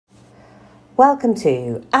welcome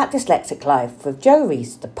to At Dyslexic Life with Joe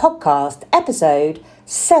Reese, the podcast, episode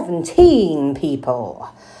 17,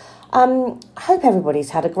 people. I hope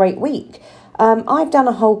everybody's had a great week. I've done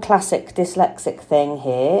a whole classic dyslexic thing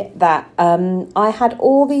here that I had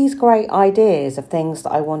all these great ideas of things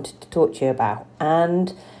that I wanted to talk to you about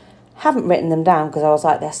and haven't written them down because I was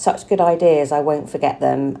like, they're such good ideas, I won't forget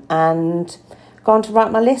them, and gone to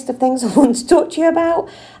write my list of things I want to talk to you about,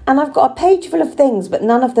 and I've got a page full of things, but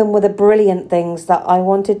none of them were the brilliant things that I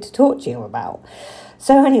wanted to talk to you about.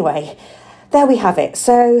 So anyway, there we have it.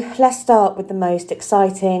 So let's start with the most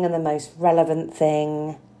exciting and the most relevant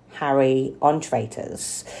thing, Harry on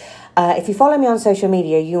Traitors. If you follow me on social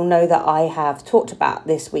media, you'll know that I have talked about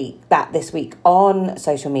this week on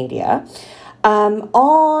social media.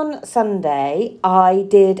 On Sunday, I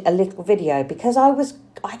did a little video because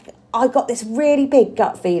I got this really big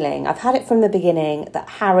gut feeling. I've had it from the beginning that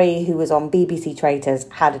Harry, who was on BBC Traitors,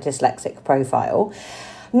 had a dyslexic profile.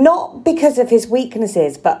 Not because of his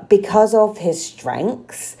weaknesses, but because of his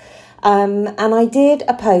strengths. And I did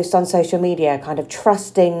a post on social media kind of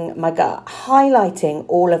trusting my gut, highlighting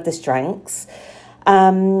all of the strengths.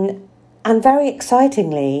 And very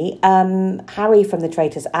excitingly, Harry from the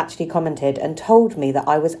Traitors actually commented and told me that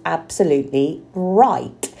I was absolutely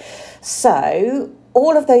right. So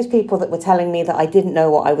all of those people that were telling me that I didn't know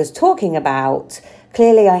what I was talking about,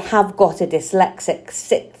 clearly I have got a dyslexic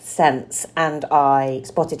sixth sense and I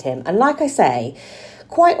spotted him. And like I say,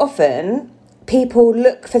 quite often people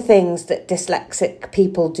look for things that dyslexic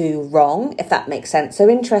people do wrong, if that makes sense. So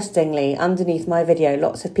interestingly, underneath my video,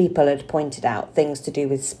 lots of people had pointed out things to do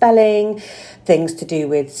with spelling, things to do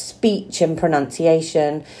with speech and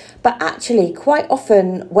pronunciation. But actually, quite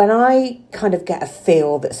often when I kind of get a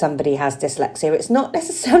feel that somebody has dyslexia, it's not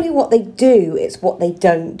necessarily what they do, it's what they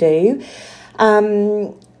don't do.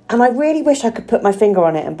 And I really wish I could put my finger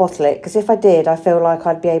on it and bottle it, because if I did, I feel like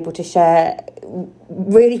I'd be able to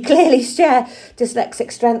really clearly share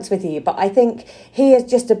dyslexic strengths with you. But I think he is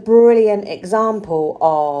just a brilliant example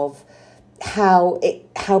of how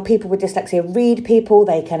people with dyslexia read people.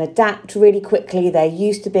 They can adapt really quickly. They're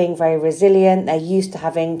used to being very resilient. They're used to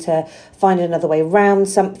having to find another way around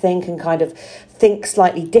something, can kind of think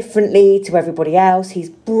slightly differently to everybody else. He's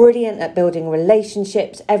brilliant at building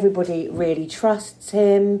relationships. Everybody really trusts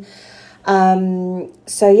him.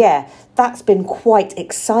 So yeah, that's been quite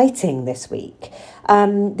exciting this week.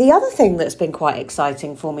 The other thing that's been quite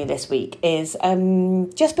exciting for me this week is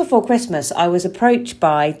just before Christmas, I was approached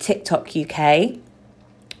by TikTok UK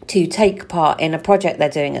to take part in a project they're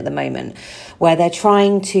doing at the moment where they're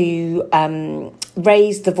trying to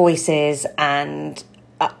raise the voices and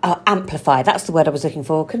amplify, that's the word I was looking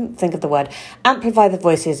for, couldn't think of the word, amplify the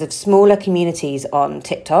voices of smaller communities on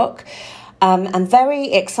TikTok. And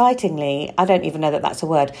very excitingly, I don't even know that that's a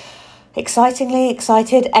word,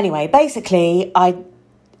 excited. Anyway, basically, I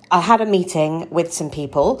had a meeting with some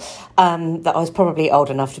people that I was probably old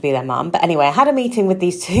enough to be their mum. But anyway, I had a meeting with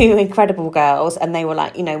these two incredible girls, and they were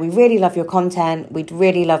like, we really love your content. We'd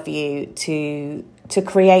really love you to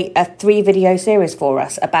create a 3-video series for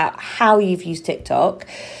us about how you've used TikTok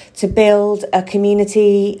to build a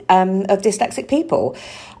community of dyslexic people.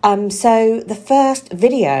 So the first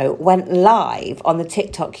video went live on the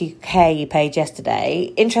TikTok UK page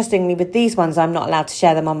yesterday. Interestingly, with these ones, I'm not allowed to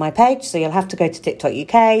share them on my page, so you'll have to go to TikTok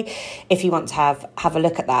UK if you want to have a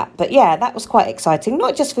look at that. But yeah, that was quite exciting,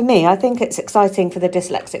 not just for me. I think it's exciting for the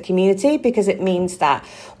dyslexic community because it means that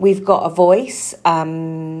we've got a voice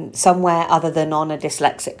somewhere other than on a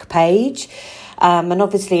dyslexic page. And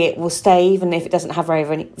obviously it will stay, even if it doesn't have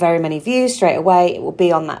very many views straight away, it will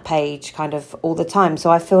be on that page kind of all the time. So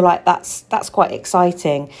I feel like that's quite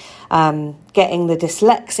exciting, getting the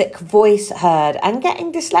dyslexic voice heard and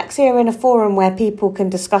getting dyslexia in a forum where people can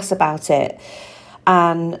discuss about it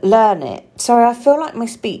and learn it. Sorry, I feel like my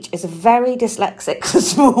speech is very dyslexic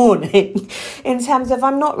this morning in terms of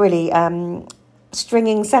I'm not really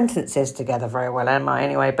stringing sentences together very well, am I?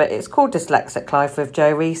 Anyway, but it's called Dyslexic Life with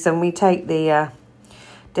Joe Reese, and we take the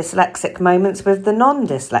dyslexic moments with the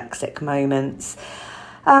non-dyslexic moments.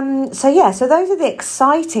 So those are the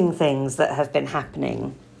exciting things that have been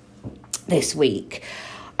happening this week.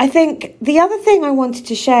 I think the other thing I wanted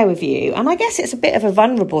to share with you, and I guess it's a bit of a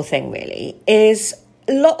vulnerable thing really, is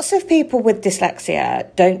lots of people with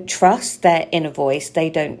dyslexia don't trust their inner voice. They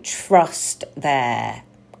don't trust their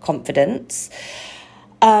confidence,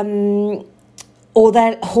 or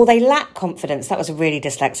they lack confidence. That was really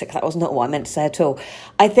dyslexic. That was not what I meant to say at all.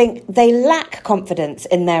 I think they lack confidence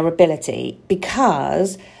in their ability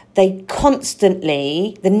because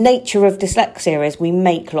the nature of dyslexia is we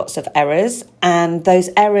make lots of errors, and those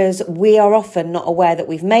errors, we are often not aware that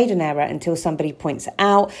we've made an error until somebody points it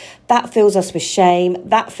out. That fills us with shame,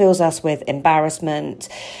 that fills us with embarrassment,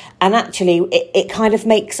 and actually it kind of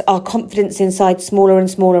makes our confidence inside smaller and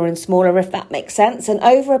smaller and smaller, if that makes sense. And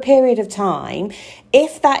over a period of time,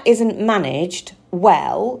 if that isn't managed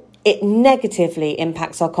well, it negatively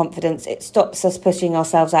impacts our confidence. It stops us pushing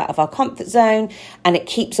ourselves out of our comfort zone, and it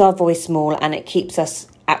keeps our voice small, and it keeps us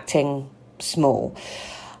acting small.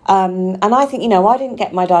 And I think, I didn't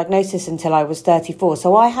get my diagnosis until I was 34.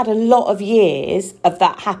 So I had a lot of years of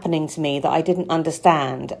that happening to me that I didn't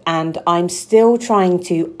understand. And I'm still trying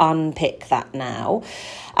to unpick that now.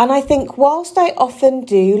 And I think whilst I often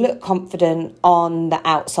do look confident on the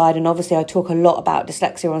outside, and obviously I talk a lot about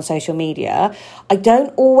dyslexia on social media, I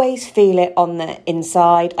don't always feel it on the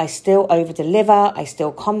inside. I still over-deliver. I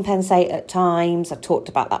still compensate at times. I've talked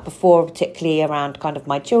about that before, particularly around kind of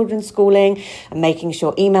my children's schooling and making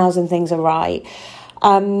sure emails and things are right.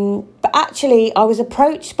 But actually, I was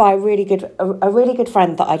approached by a really good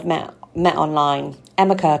friend that I'd met online,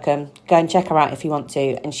 Emma Kirkham. Go and check her out if you want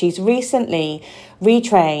to. And she's recently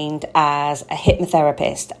retrained as a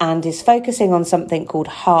hypnotherapist and is focusing on something called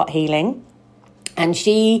heart healing. And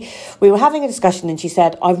we were having a discussion, and she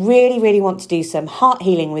said, I really, really want to do some heart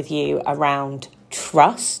healing with you around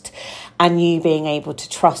trust and you being able to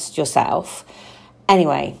trust yourself.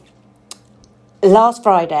 Anyway, last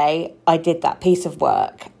Friday, I did that piece of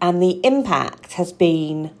work, and the impact has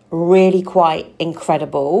been really quite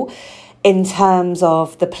incredible in terms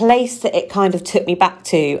of the place that it kind of took me back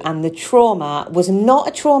to. And the trauma was not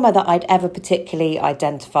a trauma that I'd ever particularly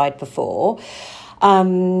identified before,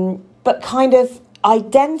 but kind of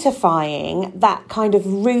identifying that kind of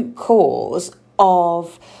root cause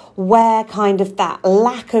of where kind of that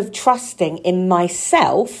lack of trusting in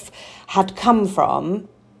myself had come from.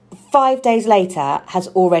 5 days later has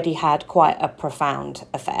already had quite a profound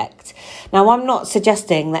effect. Now, I'm not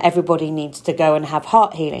suggesting that everybody needs to go and have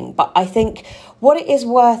heart healing, but I think what it is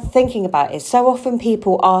worth thinking about is so often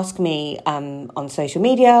people ask me on social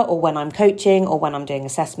media or when I'm coaching or when I'm doing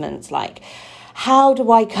assessments, like, how do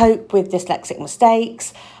I cope with dyslexic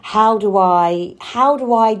mistakes? How do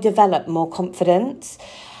I develop more confidence?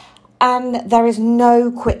 And there is no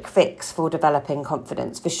quick fix for developing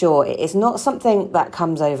confidence, for sure. It is not something that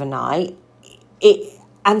comes overnight.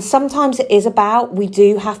 And sometimes it is about, we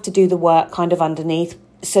do have to do the work kind of underneath.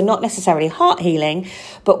 So not necessarily heart healing,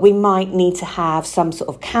 but we might need to have some sort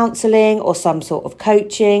of counselling or some sort of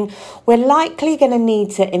coaching. We're likely going to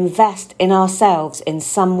need to invest in ourselves in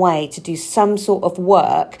some way to do some sort of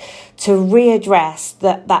work to readdress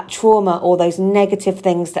that trauma or those negative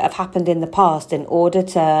things that have happened in the past in order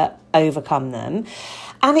to overcome them.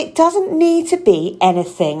 And it doesn't need to be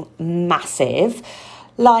anything massive.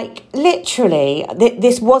 Like, literally,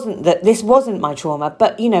 this wasn't my trauma,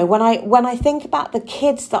 but when I think about the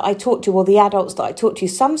kids that I talk to or the adults that I talk to,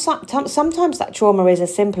 sometimes that trauma is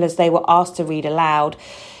as simple as they were asked to read aloud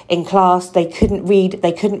in class. They couldn't read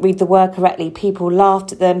the word correctly. People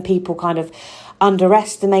laughed at them. People kind of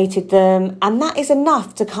underestimated them, and that is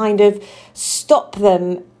enough to kind of stop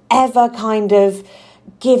them ever kind of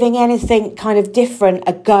giving anything kind of different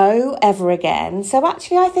a go ever again. So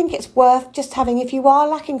actually, I think it's worth just having, if you are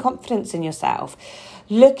lacking confidence in yourself,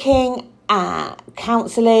 looking at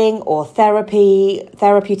counselling or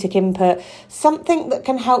therapeutic input, something that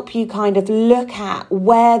can help you kind of look at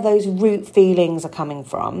where those root feelings are coming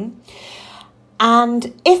from.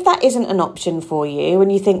 And if that isn't an option for you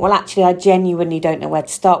and you think, well, actually, I genuinely don't know where to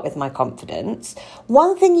start with my confidence,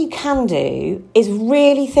 one thing you can do is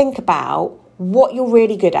really think about what you're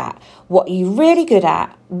really good at. What are you really good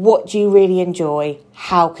at? What do you really enjoy?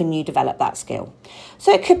 How can you develop that skill?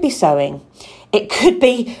 So it could be sewing. It could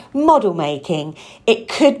be model making. It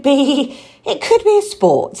could be a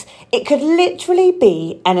sport. It could literally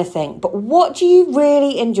be anything. But what do you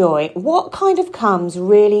really enjoy? What kind of comes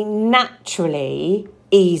really naturally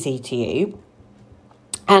easy to you?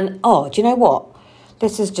 And, do you know what?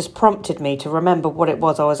 This has just prompted me to remember what it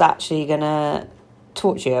was I was actually going to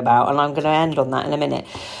talk to you about, and I'm going to end on that in a minute.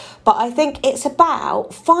 But I think it's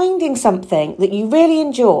about finding something that you really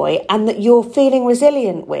enjoy and that you're feeling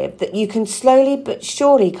resilient with, that you can slowly but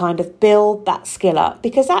surely kind of build that skill up.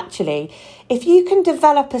 Because actually, if you can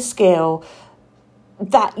develop a skill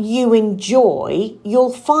that you enjoy,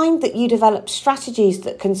 you'll find that you develop strategies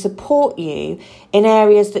that can support you in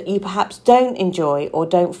areas that you perhaps don't enjoy or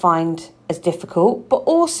don't find as difficult. But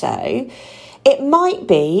also, it might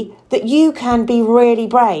be that you can be really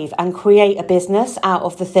brave and create a business out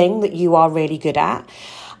of the thing that you are really good at.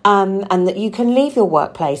 and that you can leave your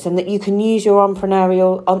workplace and that you can use your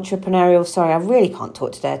entrepreneurial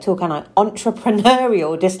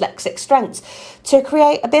dyslexic strengths to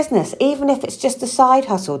create a business, even if it's just a side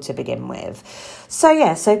hustle to begin with.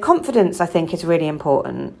 So confidence, I think, is really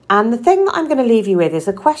important. And the thing that I'm going to leave you with is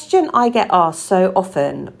a question I get asked so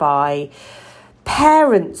often by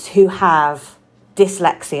parents who have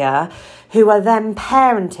dyslexia, who are then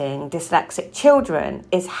parenting dyslexic children,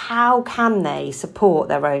 is how can they support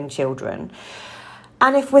their own children?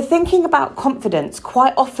 And if we're thinking about confidence,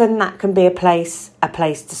 quite often that can be a place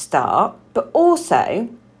to start. But also,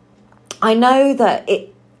 I know that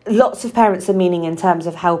lots of parents are meaning in terms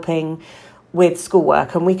of helping with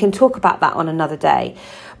schoolwork, and we can talk about that on another day.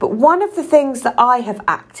 But one of the things that I have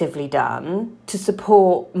actively done to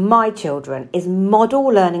support my children is model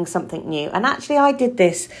learning something new. And actually I did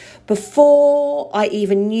this before I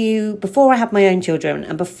had my own children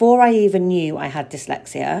and before I even knew I had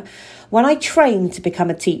dyslexia. When I trained to become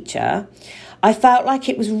a teacher, I felt like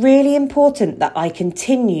it was really important that I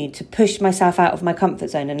continued to push myself out of my comfort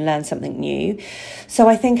zone and learn something new. So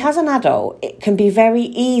I think as an adult, it can be very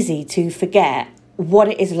easy to forget what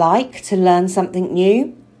it is like to learn something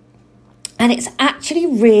new. And it's actually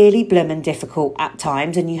really bloomin' difficult at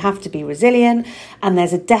times, and you have to be resilient, and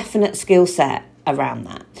there's a definite skill set around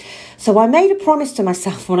that. So I made a promise to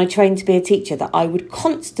myself when I trained to be a teacher that I would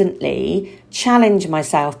constantly challenge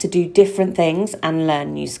myself to do different things and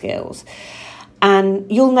learn new skills.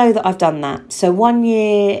 And you'll know that I've done that. So one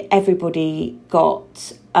year everybody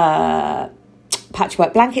got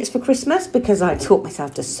patchwork blankets for Christmas because I taught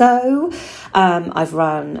myself to sew. I've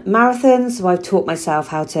run marathons, so I've taught myself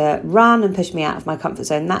how to run and push me out of my comfort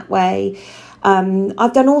zone that way.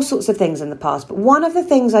 I've done all sorts of things in the past, but one of the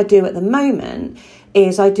things I do at the moment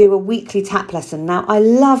is I do a weekly tap lesson. Now, I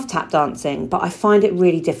love tap dancing, but I find it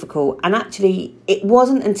really difficult. And actually, it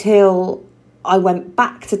wasn't until I went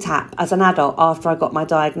back to tap as an adult after I got my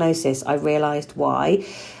diagnosis I realised why.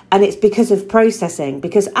 And it's because of processing,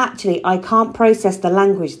 because actually I can't process the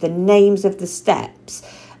language, the names of the steps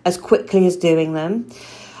as quickly as doing them.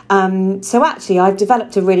 So actually I've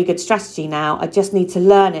developed a really good strategy now. I just need to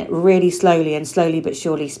learn it really slowly and slowly but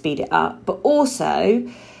surely speed it up. But also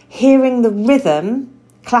hearing the rhythm,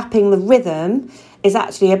 clapping the rhythm is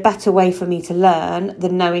actually a better way for me to learn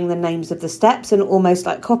than knowing the names of the steps and almost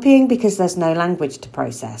like copying because there's no language to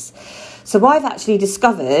process. So I've actually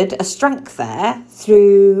discovered a strength there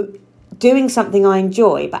through doing something I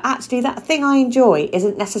enjoy, but actually that thing I enjoy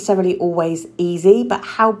isn't necessarily always easy, but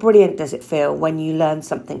how brilliant does it feel when you learn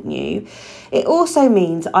something new? It also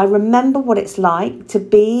means I remember what it's like to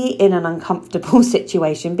be in an uncomfortable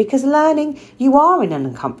situation, because learning, you are in an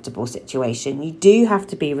uncomfortable situation. You do have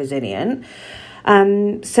to be resilient.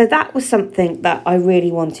 So that was something that I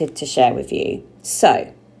really wanted to share with you.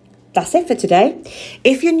 So that's it for today.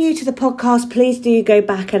 If you're new to the podcast, please do go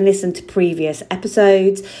back and listen to previous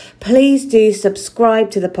episodes. Please do subscribe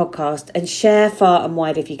to the podcast and share far and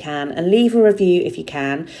wide if you can, and leave a review if you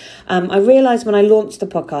can. I realised when I launched the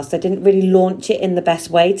podcast, I didn't really launch it in the best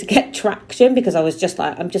way to get traction, because I was just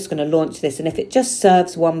like, I'm just going to launch this, and if it just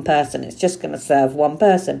serves one person, it's just going to serve one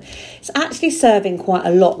person. It's actually serving quite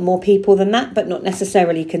a lot more people than that, but not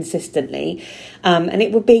necessarily consistently. And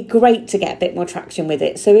it would be great to get a bit more traction with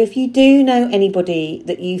it. So if you do know anybody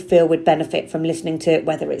that you feel would benefit from listening to it,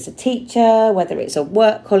 whether it's a teacher, whether it's a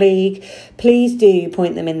work colleague, please do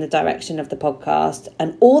point them in the direction of the podcast.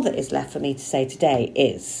 And all that is left for me to say today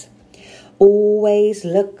is always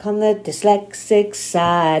look on the dyslexic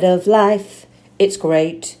side of life. It's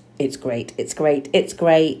great. It's great. It's great. It's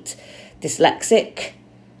great. Dyslexic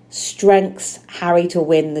strengths Harry to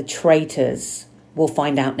win the Traitors. We'll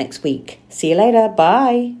find out next week. See you later.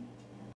 Bye.